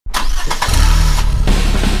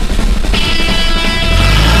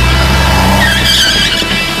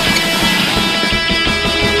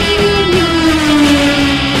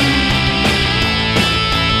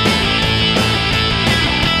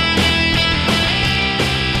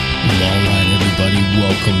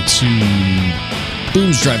welcome to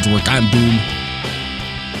Boom's Drive to Work. I'm Boom.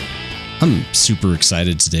 I'm super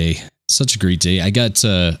excited today. Such a great day. I got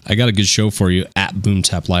a good show for you at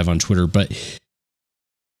BoomTap Live on Twitter, but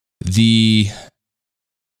the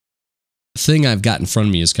thing I've got in front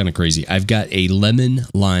of me is kind of crazy. I've got a lemon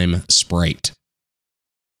lime Sprite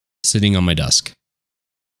sitting on my desk.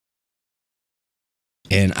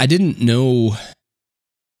 And I didn't know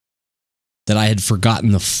that I had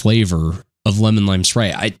forgotten the flavor of lemon lime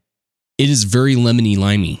Sprite. It is very lemony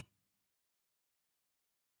limey.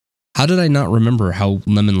 How did I not remember how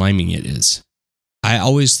lemon liming it is? I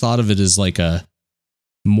always thought of it as like a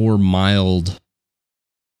more mild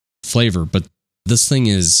flavor, but this thing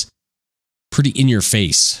is pretty in your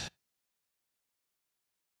face.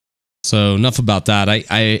 So enough about that.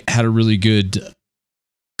 I had a really good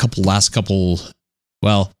last couple,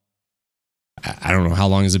 well, I don't know, how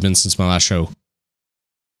long has it been since my last show?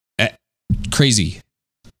 Crazy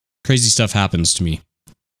stuff happens to me.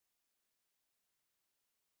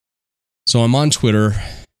 So I'm on Twitter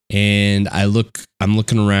and I'm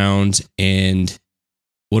looking around, and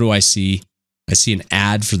what do I see? I see an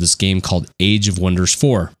ad for this game called Age of Wonders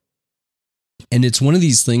 4. And it's one of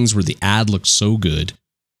these things where the ad looked so good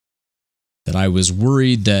that I was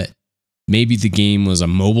worried that maybe the game was a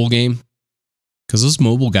mobile game, because those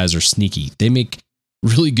mobile guys are sneaky. They make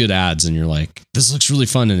really good ads and you're like, this looks really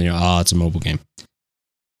fun. And then you're, oh, it's a mobile game.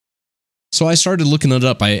 So I started looking it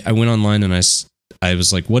up. I went online and I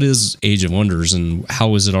was like, what is Age of Wonders and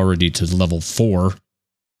how is it already to level 4?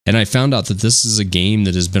 And I found out that this is a game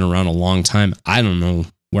that has been around a long time. I don't know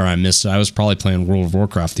where I missed it. I was probably playing World of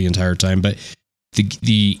Warcraft the entire time, but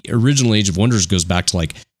the original Age of Wonders goes back to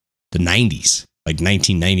like the 90s, like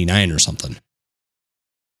 1999 or something.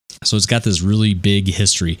 So it's got this really big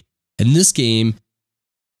history. And this game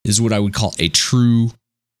is what I would call a true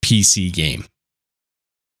PC game.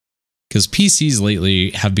 Because PCs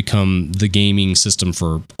lately have become the gaming system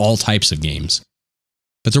for all types of games.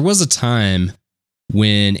 But there was a time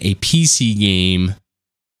when a PC game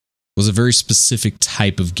was a very specific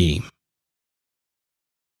type of game.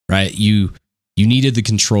 Right? You needed the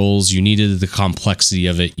controls, you needed the complexity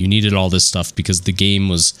of it, you needed all this stuff because the game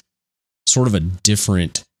was sort of a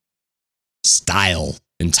different style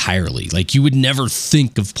entirely. Like you would never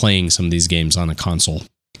think of playing some of these games on a console.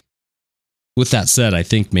 With that said, I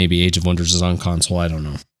think maybe Age of Wonders is on console. I don't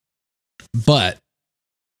know. But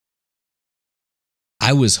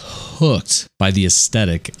I was hooked by the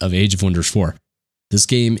aesthetic of Age of Wonders 4. This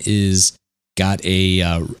game is got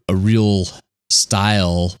a real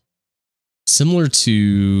style similar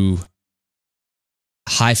to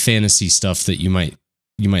high fantasy stuff that you might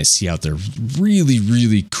see out there. Really,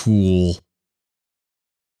 really cool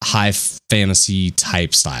high fantasy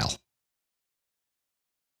type style.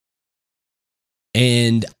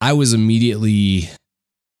 And I was immediately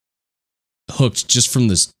hooked just from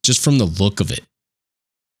the look of it.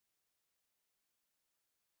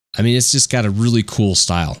 I mean, it's just got a really cool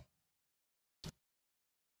style.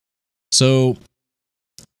 So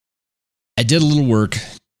I did a little work,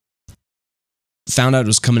 found out it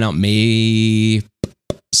was coming out May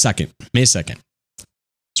 2nd.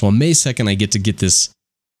 So on May 2nd, I get this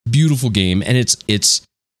beautiful game, and it's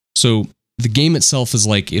so the game itself is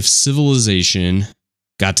like if Civilization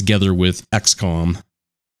got together with XCOM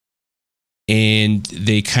and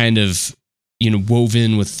they kind of, wove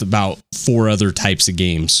in with about 4 other types of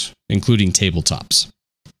games, including tabletops.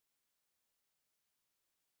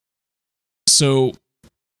 So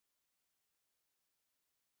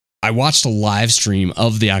I watched a live stream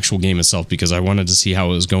of the actual game itself because I wanted to see how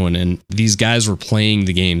it was going, and these guys were playing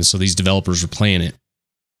the game, so these developers were playing it.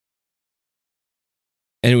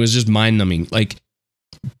 And it was just mind-numbing. Like,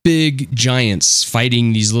 big giants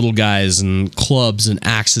fighting these little guys and clubs and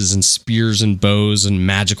axes and spears and bows and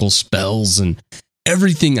magical spells and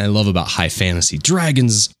everything I love about high fantasy.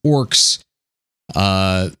 Dragons, orcs,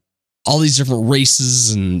 all these different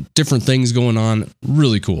races and different things going on.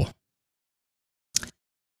 Really cool.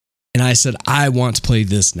 And I said, I want to play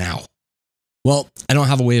this now. Well, I don't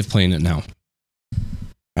have a way of playing it now.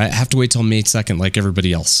 I have to wait till May 2nd like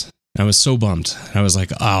everybody else. I was so bummed. I was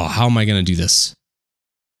like, oh, how am I going to do this?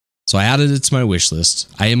 So I added it to my wish list.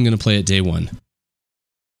 I am going to play it day 1.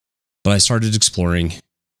 But I started exploring,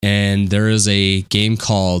 and there is a game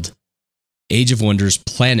called Age of Wonders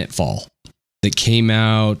Planetfall that came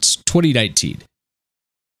out 2019.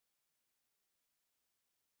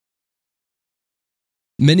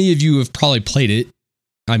 Many of you have probably played it,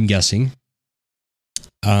 I'm guessing.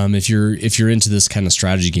 If you're into this kind of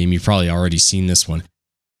strategy game, you've probably already seen this one.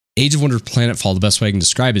 Age of Wonders Planetfall, the best way I can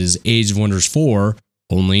describe it is Age of Wonders 4,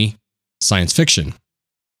 only science fiction.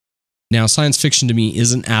 Now, science fiction to me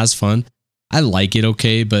isn't as fun. I like it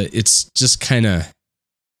okay, but it's just kind of,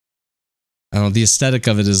 I don't know, the aesthetic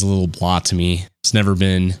of it is a little blah to me. It's never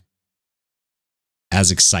been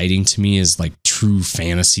as exciting to me as like true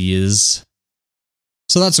fantasy is.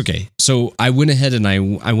 So that's okay. So I went ahead and I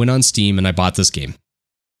went on Steam and I bought this game.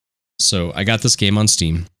 So I got this game on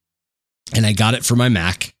Steam and I got it for my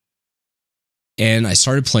Mac. And I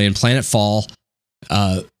started playing Planetfall,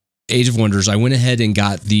 Age of Wonders. I went ahead and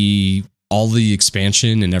got all the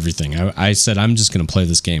expansion and everything. I said, I'm just going to play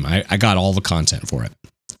this game. I got all the content for it.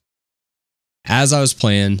 As I was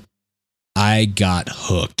playing, I got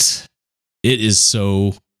hooked. It is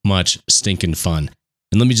so much stinking fun.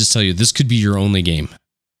 And let me just tell you, this could be your only game.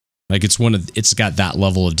 Like it's got that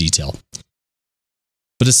level of detail.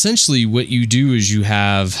 But essentially what you do is you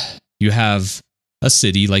have a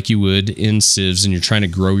city like you would in Civs, and you're trying to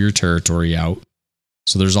grow your territory out.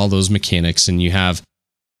 So there's all those mechanics, and you have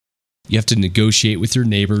to negotiate with your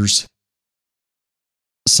neighbors.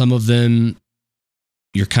 Some of them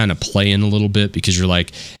you're kind of playing a little bit because you're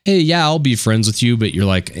like, hey, yeah, I'll be friends with you. But you're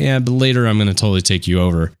like, yeah, but later I'm going to totally take you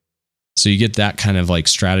over. So you get that kind of like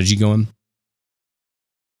strategy going.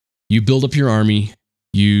 You build up your army.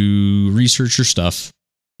 You research your stuff.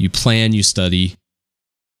 You plan, you study.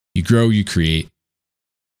 You grow, you create.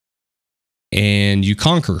 And you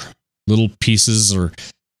conquer little pieces, or,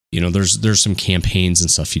 there's some campaigns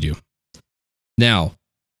and stuff you do. Now,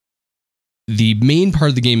 the main part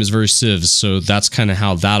of the game is very Civs, so that's kind of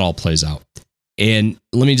how that all plays out. And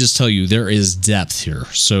let me just tell you, there is depth here.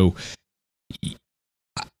 So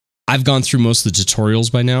I've gone through most of the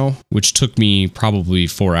tutorials by now, which took me probably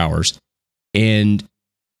 4 hours. And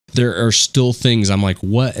there are still things I'm like,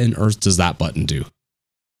 what on earth does that button do?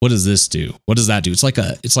 What does this do? What does that do? It's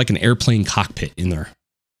like an airplane cockpit in there.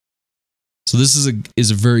 So this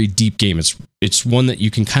is a very deep game. It's one that you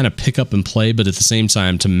can kind of pick up and play, but at the same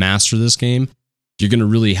time, to master this game, you're going to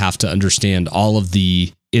really have to understand all of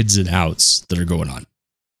the ins and outs that are going on.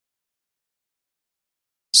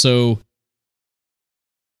 So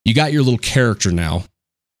you got your little character now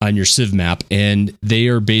on your Civ map, and they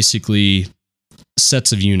are basically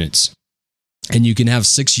sets of units. And you can have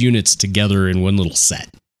 6 units together in one little set.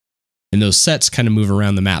 And those sets kind of move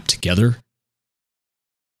around the map together.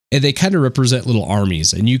 And they kind of represent little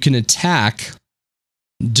armies. And you can attack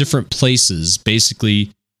different places,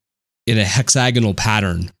 basically in a hexagonal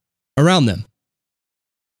pattern around them.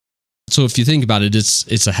 So if you think about it,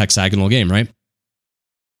 it's a hexagonal game, right?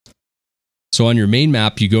 So on your main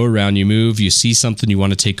map, you go around, you move, you see something you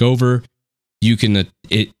want to take over. You can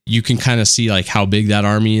kind of see like how big that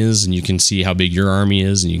army is, and you can see how big your army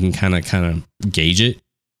is, and you can kind of gauge it.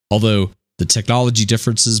 Although the technology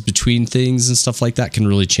differences between things and stuff like that can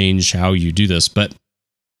really change how you do this. But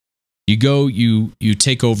you go, you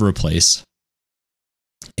take over a place,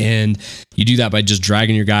 and you do that by just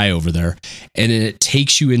dragging your guy over there, and it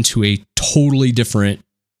takes you into a totally different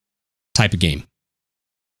type of game.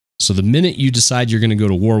 So the minute you decide you're going to go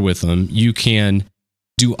to war with them, you can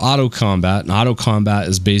do auto combat. And auto combat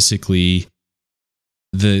is basically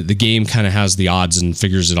the game kind of has the odds and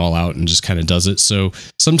figures it all out and just kind of does it. So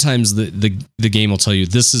sometimes the game will tell you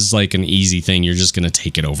this is like an easy thing. You're just going to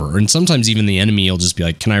take it over. And sometimes even the enemy will just be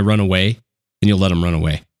like, can I run away? And you'll let them run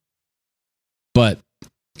away. But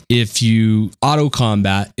if you auto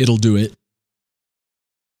combat, it'll do it.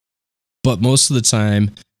 But most of the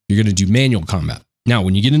time, you're going to do manual combat. Now,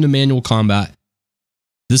 when you get into manual combat,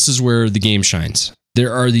 this is where the game shines.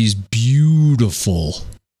 There are these beautiful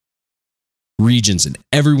regions, and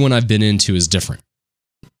everyone I've been into is different.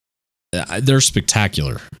 They're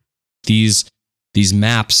spectacular. These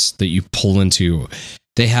maps that you pull into,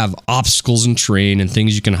 they have obstacles and terrain and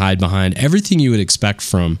things you can hide behind. Everything you would expect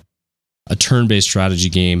from a turn-based strategy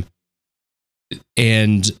game.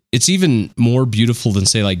 And it's even more beautiful than,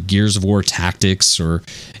 say, like Gears of War Tactics or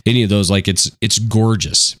any of those. Like it's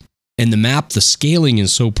gorgeous. And the map, the scaling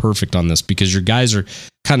is so perfect on this because your guys are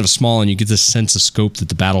kind of small and you get this sense of scope that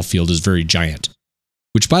the battlefield is very giant,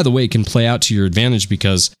 which, by the way, can play out to your advantage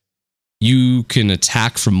because you can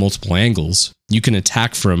attack from multiple angles. You can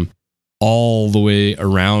attack from all the way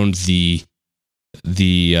around the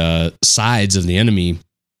sides of the enemy.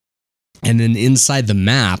 And then inside the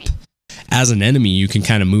map, as an enemy, you can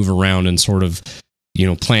kind of move around and sort of,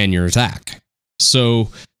 plan your attack. So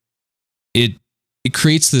it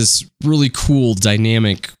creates this really cool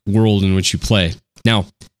dynamic world in which you play. Now,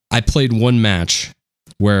 I played one match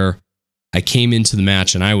where I came into the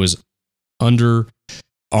match and I was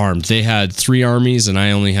underarmed. They had 3 armies and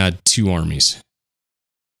I only had 2 armies.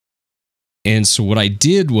 And so what I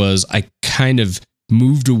did was I kind of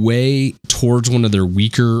moved away towards one of their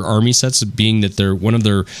weaker army sets, being that they're one of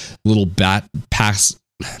their little packs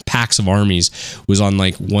of armies was on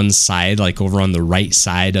like one side, like over on the right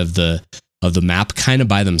side of the map, kind of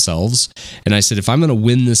by themselves. And I said, if I'm going to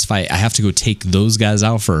win this fight, I have to go take those guys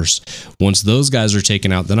out first. Once those guys are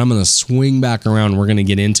taken out, then I'm going to swing back around. We're going to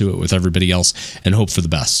get into it with everybody else and hope for the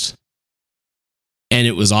best. And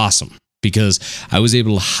it was awesome because I was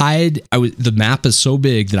able to hide. The map is so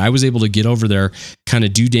big that I was able to get over there, kind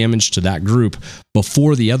of do damage to that group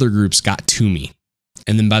before the other groups got to me.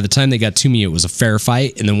 And then by the time they got to me, it was a fair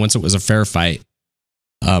fight. And then once it was a fair fight,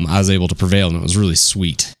 I was able to prevail, and it was really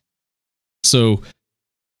sweet. So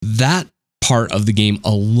that part of the game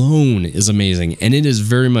alone is amazing. And it is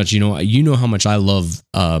very much, you know how much I love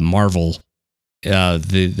Marvel,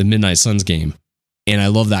 the Midnight Suns game. And I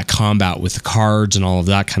love that combat with the cards and all of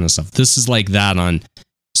that kind of stuff. This is like that on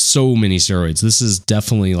so many steroids. This is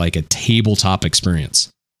definitely like a tabletop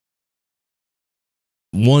experience.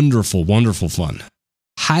 Wonderful, wonderful fun.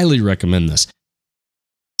 Highly recommend this.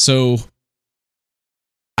 So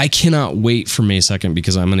I cannot wait for May 2nd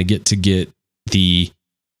because I'm going to get the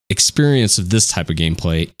experience of this type of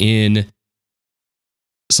gameplay in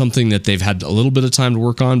something that they've had a little bit of time to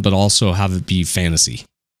work on, but also have it be fantasy.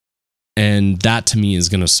 And that to me is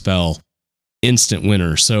going to spell instant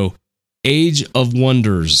winner. So Age of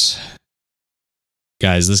Wonders.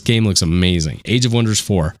 Guys, this game looks amazing. Age of Wonders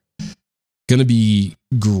 4. Going to be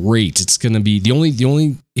great. It's going to be the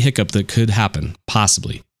only hiccup that could happen,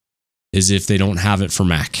 possibly, is if they don't have it for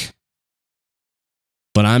Mac.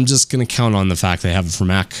 But I'm just going to count on the fact they have it for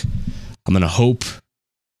Mac. I'm going to hope.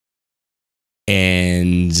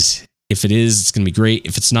 And if it is, it's going to be great.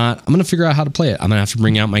 If it's not, I'm going to figure out how to play it. I'm going to have to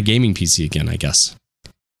bring out my gaming PC again, I guess.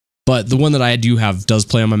 But the one that I do have does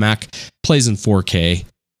play on my Mac, plays in 4K,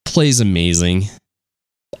 plays amazing,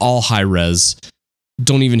 all high res.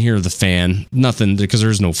 Don't even hear the fan. Nothing, because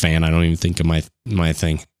there's no fan. I don't even think of my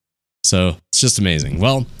thing. So it's just amazing.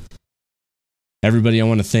 Well, everybody, I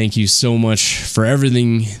want to thank you so much for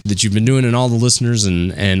everything that you've been doing, and all the listeners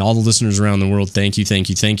and all the listeners around the world. Thank you, thank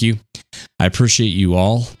you, thank you. I appreciate you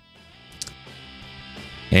all.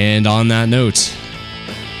 And on that note,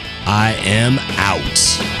 I am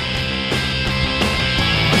out.